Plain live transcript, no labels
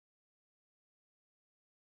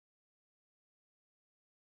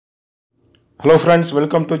Hello friends,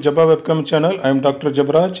 welcome to Jeba webcam channel. I am Dr.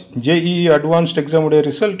 Jabaraj. JEE advanced exam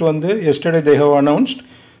result yesterday they have announced.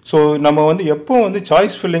 So நம்ம எப்போ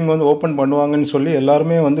choice filling open பண்ணுவாங்கன்னு சொல்லி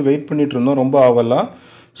எல்லாரும் wait பண்ணிட்டு இருந்தோம் ரொம்ப ஆவலா.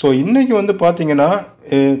 So இன்னைக்கு பாத்தீங்கன்னா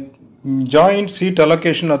Joint Seat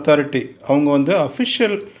Allocation Authority அவங்க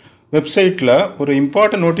official websiteல ஒரு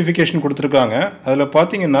important notification கொடுத்திருக்காங்க. அதுல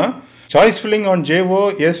பாத்தீங்கன்னா choice filling on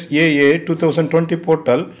JoSAA 2020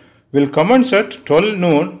 portal will commence at 12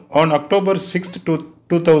 noon on October 6th,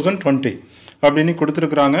 2020 அப்படின்னு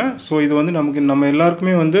கொடுத்துருக்குறாங்க. ஸோ இது நம்ம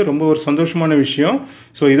எல்லாருக்குமே ரொம்ப ஒரு சந்தோஷமான விஷயம்.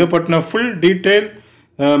 ஸோ இதை பற்றின ஃபுல் டீட்டெயில்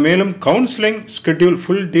மேலும் கவுன்சிலிங் ஸ்கெட்யூல்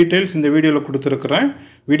ஃபுல் டீட்டெயில்ஸ் இந்த வீடியோவில் கொடுத்துருக்குறேன்.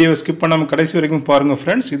 வீடியோவை ஸ்கிப் பண்ணாமல் கடைசி வரைக்கும் பாருங்கள்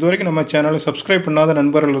ஃப்ரெண்ட்ஸ். இது வரைக்கும் நம்ம சேனலை சப்ஸ்கிரைப் பண்ணாத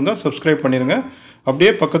நண்பர்கள் இருந்தால் சப்ஸ்கிரைப் பண்ணிடுங்க.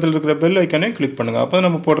 அப்படியே பக்கத்தில் இருக்கிற பெல் ஐக்கானே கிளிக் பண்ணுங்கள். அப்போ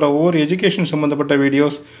நம்ம போடுற ஒவ்வொரு எஜுகேஷன் சம்மந்தப்பட்ட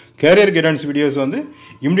வீடியோஸ், கேரியர் கைடன்ஸ் வீடியோஸ்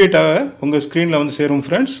இமிடியேட்டாக உங்கள் ஸ்க்ரீனில் சேரும்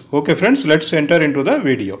friends. Okay friends, let's enter in to the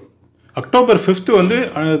video. October 5th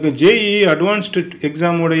JEE advanced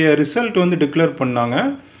எக்ஸாமுடைய result declare பண்ணாங்க.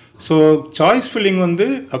 So choice filling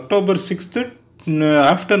October 6th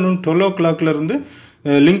afternoon 12 o'clockலேருந்து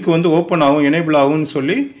link open ஆகும், எனேபிள் ஆகும்னு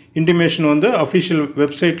சொல்லி இன்டிமேஷன் அஃபிஷியல்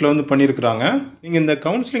வெப்சைட்டில் பண்ணியிருக்கிறாங்க. நீங்கள் இந்த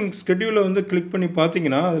கவுன்சிலிங் ஸ்கெட்யூலை கிளிக் பண்ணி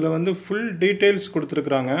பார்த்தீங்கன்னா அதில் ஃபுல் டீட்டெயில்ஸ்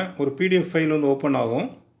கொடுத்துருக்குறாங்க. ஒரு பிடிஎஃப் ஃபைல் ஓப்பன் ஆகும்.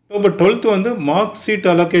 October 12th mark sheet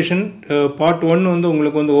allocation part 1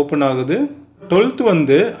 உங்களுக்கு ஓப்பன் ஆகுது.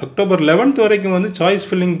 12th October 11th வரைக்கும் சாய்ஸ்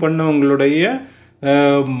ஃபில்லிங் பண்ணவங்களுடைய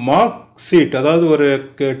மார்க் சீட், அதாவது ஒரு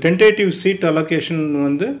டென்டேட்டிவ் சீட் அலோகேஷன்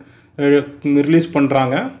ரிலீஸ்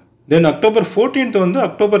பண்ணுறாங்க. தென் October 14th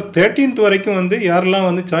October 13th வரைக்கும்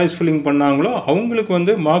யாரெல்லாம் சாய்ஸ் ஃபில்லிங் பண்ணாங்களோ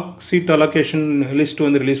அவங்களுக்கு mark sheet allocation list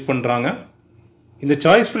release பண்ணுறாங்க. இந்த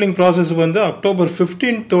choice filling process October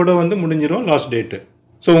 15th முடிஞ்சிடும் லாஸ்ட் டேட்டு.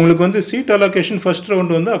 ஸோ உங்களுக்கு seat allocation first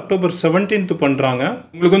round October 17th பண்ணுறாங்க.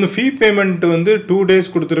 உங்களுக்கு ஃபீ பேமெண்ட் 2 days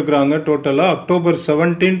கொடுத்துருக்குறாங்க டோட்டலாக, October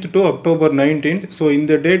 17th to October 19th. So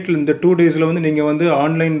இந்த டேட்டில் இந்த 2 daysல நீங்கள்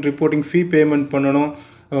ஆன்லைன் ரிப்போர்ட்டிங் ஃபீ பேமெண்ட் பண்ணணும்.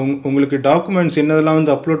 உங்களுக்கு டாக்குமெண்ட்ஸ் என்னதெல்லாம்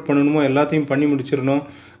அப்லோட் பண்ணணுமோ எல்லாத்தையும் பண்ணி முடிச்சிடணும்.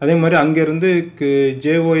 அதே மாதிரி அங்கேருந்து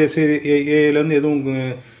JoSAA எதுவும்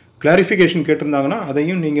கிளாரிஃபிகேஷன் கேட்டிருந்தாங்கன்னா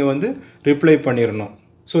அதையும் நீங்கள் ரிப்ளை பண்ணிடணும்.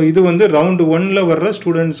 ஸோ இது ரவுண்டு 1ல் வர்ற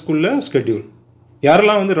ஸ்டூடெண்ட்ஸ்குள்ள ஸ்கெட்யூல்.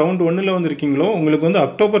 யாரெல்லாம் ரவுண்ட் 1ல் இருக்கீங்களோ உங்களுக்கு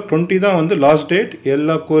October 20 தான் லாஸ்ட் டேட்.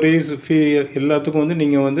 எல்லா கொரீஸ் ஃபீ எல்லாத்துக்கும்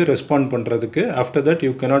நீங்கள் ரெஸ்பாண்ட் பண்ணுறதுக்கு. After that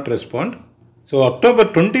you cannot respond. So October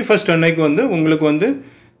 21st அன்னைக்கு உங்களுக்கு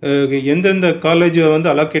எந்தெந்த காலேஜ்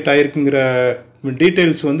அலோகேட் ஆகிருக்குங்கிற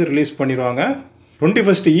டீட்டெயில்ஸ் ரிலீஸ் பண்ணிடுவாங்க.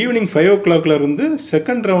 21st evening 5 o'clockலேருந்து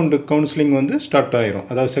second round counselling start ஆகிரும்.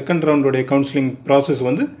 அதாவது செகண்ட் ரவுண்டுடைய கவுன்சிலிங் ப்ராசஸ்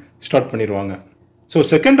ஸ்டார்ட் பண்ணிடுவாங்க. ஸோ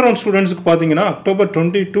செகண்ட் ரவுண்ட் ஸ்டூடெண்ட்ஸுக்கு பார்த்தீங்கன்னா October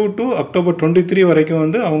 22 to October 23 வரைக்கும்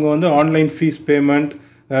அவங்க online fees payment,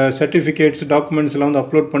 certificates, documents எல்லாம்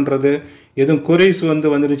அப்லோட் பண்ணுறது, எதுவும் கொரீஸ்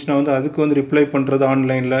வந்துருச்சுன்னா அதுக்கு ரிப்ளை பண்ணுறது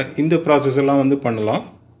ஆன்லைனில், இந்த ப்ராசஸ் எல்லாம் பண்ணலாம்.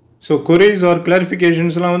 ஸோ கொரீஸ் ஆர்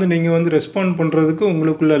கிளாரிஃபிகேஷன்ஸ்லாம் நீங்கள் ரெஸ்பாண்ட் பண்ணுறதுக்கு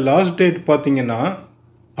உங்களுக்குள்ள லாஸ்ட் டேட் பார்த்தீங்கன்னா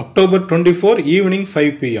October 24 ஈவினிங்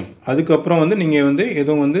 5 PM. அதுக்கப்புறம் நீங்கள்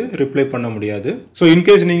எதுவும் ரிப்ளை பண்ண முடியாது. ஸோ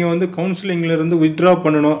இன்கேஸ் நீங்கள் கவுன்சிலிங்லேருந்து வித்ட்ரா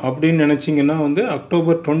பண்ணணும் அப்படின்னு நினச்சிங்கன்னா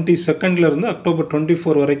October 22nd October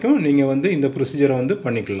 24 வரைக்கும் நீங்கள் இந்த ப்ரொசீஜரை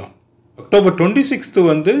பண்ணிக்கலாம். October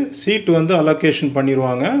 26th சீட் அலோகேஷன்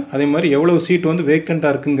பண்ணிடுவாங்க. அதே மாதிரி எவ்வளோ சீட்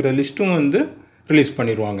வேக்கண்ட்டாக இருக்குங்கிற லிஸ்ட்டும் ரிலீஸ்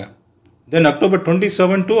பண்ணிடுவாங்க. தென் October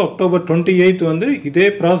 27 to October 28 இதே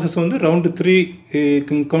ப்ராசஸ் ரவுண்டு 3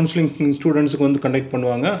 கவுன்சிலிங் ஸ்டூடெண்ட்ஸுக்கு கண்டக்ட்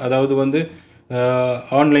பண்ணுவாங்க. அதாவது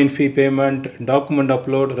online fee payment, document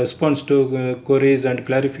upload, response to queries and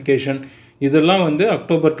clarification, இதெல்லாம்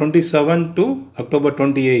October 27 to October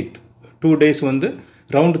 28 2 days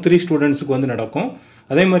round 3 ஸ்டூடெண்ட்ஸுக்கு நடக்கும்.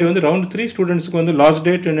 அதே மாதிரி ரவுண்டு 3 ஸ்டூடெண்ட்ஸுக்கு லாஸ்ட்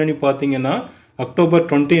டேட் என்னென்னு பார்த்தீங்கன்னா October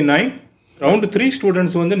 29. ரவுண்டு 3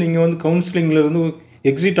 ஸ்டூடெண்ட்ஸ் நீங்கள் கவுன்சிலிங்லேருந்து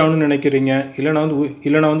எக்ஸிட் ஆகணும்னு நினைக்கிறீங்க,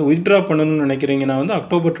 இல்லைனா வித்ட்ரா பண்ணணும்னு நினைக்கிறீங்கன்னா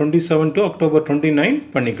October 27 to October 29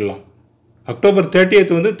 பண்ணிக்கலாம். October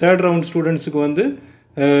 30th தேர்ட் ரவுண்ட்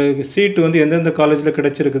ஸ்டூடெண்ட்ஸுக்கு சீட்டு எந்தெந்த காலேஜில்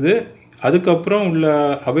கிடச்சிருக்குது, அதுக்கப்புறம் உள்ள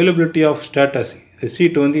அவைலபிலிட்டி ஆஃப் ஸ்டேட்டஸ்,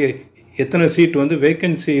 சீட்டு எத்தனை சீட்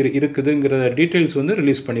வேக்கன்சி இருக்குதுங்கிற டீட்டெயில்ஸ்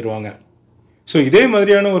ரிலீஸ் பண்ணிடுவாங்க. ஸோ இதே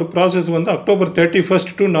மாதிரியான ஒரு process October 31st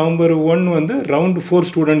to November 1 round 4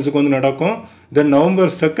 ஸ்டூடெண்ட்ஸுக்கு நடக்கும். தென் November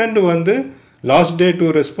 2 last day to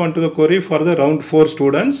respond to the query for the round 4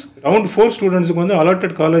 students. Round 4 ஸ்டூடெண்ட்ஸுக்கு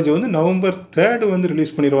அலாட்டட் காலேஜ் November 3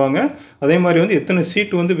 ரிலீஸ் பண்ணிடுவாங்க. அதே மாதிரி எத்தனை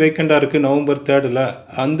சீட் வேக்கண்டாக இருக்குது November 3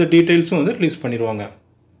 அந்த டீட்டெயில்ஸும் ரிலீஸ் பண்ணிடுவாங்க.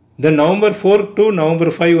 தென் November 4 to November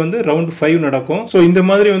 5 ரவுண்ட் 5 நடக்கும். ஸோ இந்த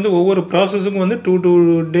மாதிரி ஒவ்வொரு ப்ராசஸுக்கும்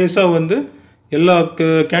 2 days எல்லா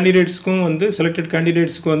கேண்டிடேட்ஸ்க்கும் செலக்டட்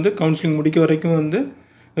கேண்டிடேட்ஸ்க்கு கவுன்சிலிங் முடிக்க வரைக்கும்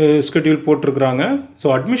ஸ்கெட்யூல் போட்டிருக்கிறாங்க. So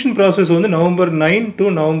admission process November 9 to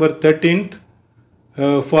November 13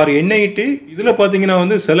 for NIT இதில் பார்த்தீங்கன்னா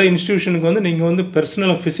வந்து சில இன்ஸ்டியூஷனுக்கு வந்து நீங்கள் வந்து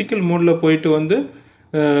பர்சனலாக ஃபிசிக்கல் மோடில் போயிட்டு வந்து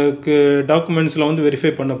டாக்குமெண்ட்ஸில் வந்து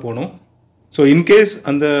வெரிஃபை பண்ண போகணும். ஸோ இன்கேஸ்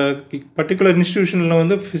அந்த பர்டிகுலர் இன்ஸ்டியூஷனில்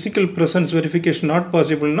வந்து ஃபிசிக்கல் ப்ரெசன்ஸ் வெரிஃபிகேஷன் நாட்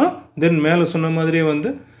பாசிபிள்னா தென் மேலே சொன்ன மாதிரியே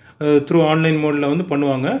வந்து த்ரூ ஆன்லைன் மோடில் வந்து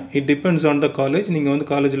பண்ணுவாங்க. It depends on the college. நீங்கள் வந்து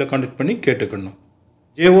காலேஜில் கான்டாக்ட் பண்ணி கேட்டுக்கணும்.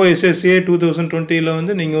 JoSAA 2020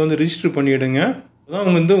 வந்து நீங்கள் வந்து ரிஜிஸ்டர் பண்ணிவிடுங்க.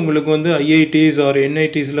 அதான் வந்து உங்களுக்கு வந்து IITs ஆர்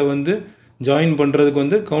NITஸில் வந்து ஜாயின் பண்ணுறதுக்கு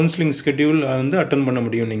வந்து கவுன்சிலிங் ஸ்கெட்யூல் வந்து அட்டன் பண்ண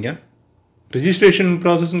முடியும். நீங்கள் ரிஜிஸ்ட்ரேஷன்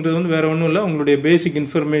ப்ராசஸ்ங்கிறது வந்து வேறு ஒன்றும் இல்லை. உங்களுடைய பேசிக்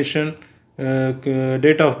இன்ஃபர்மேஷன்,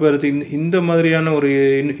 டேட் ஆஃப் பர்த், இந்த மாதிரியான ஒரு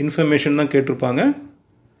இன்ஃபர்மேஷன் தான் கேட்டிருப்பாங்க.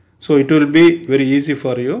 So it will be very easy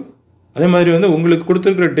for you. அதே மாதிரி வந்து உங்களுக்கு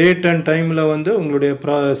கொடுத்துருக்கிற டேட் அண்ட் டைமில் வந்து உங்களுடைய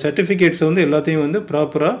சர்டிஃபிகேட்ஸை வந்து எல்லாத்தையும் வந்து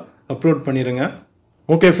ப்ராப்பராக அப்லோட் பண்ணிடுங்க.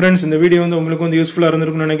 ஓகே ஃப்ரெண்ட்ஸ், இந்த வீடியோ வந்து உங்களுக்கு வந்து யூஸ்ஃபுல்லாக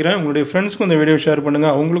இருந்திருக்குன்னு நினைக்கிறேன். உங்களுடைய ஃப்ரெண்ட்ஸ்க்கும் இந்த வீடியோ ஷேர்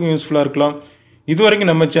பண்ணுங்கள், அவங்களுக்கும் யூஸ்ஃபுல்லாக இருக்கலாம். இது வரைக்கும்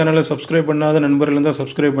நம்ம சேனலை சப்ஸ்கிரைப் பண்ணாத நண்பர்கள் இருந்தால்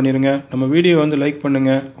சப்ஸ்கிரைப் பண்ணிடுங்க. நம்ம வீடியோ வந்து லைக்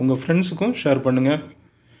பண்ணுங்கள், உங்கள் ஃப்ரெண்ட்ஸுக்கும் ஷேர் பண்ணுங்கள்.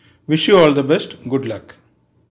 Wish you all the best. Good luck.